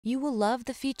You will love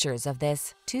the features of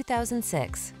this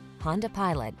 2006 Honda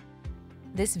Pilot.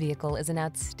 This vehicle is an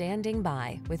outstanding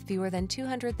buy with fewer than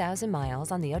 200,000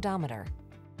 miles on the odometer.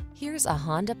 Here's a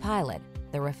Honda Pilot,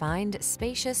 the refined,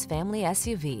 spacious family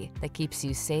SUV that keeps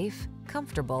you safe,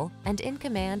 comfortable, and in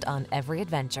command on every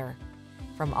adventure.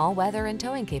 From all-weather and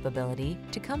towing capability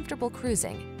to comfortable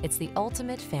cruising, it's the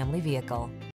ultimate family vehicle.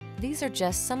 These are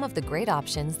just some of the great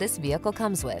options this vehicle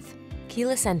comes with: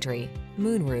 keyless entry,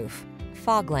 moonroof,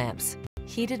 fog lamps,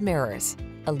 heated mirrors,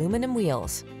 aluminum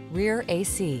wheels, rear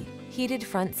AC, heated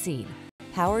front seat,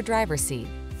 power driver's seat,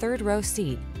 third row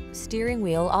seat, steering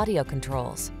wheel audio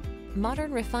controls.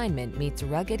 Modern refinement meets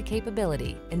rugged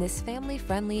capability in this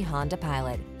family-friendly Honda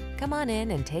Pilot. Come on in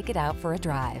and take it out for a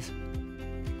drive.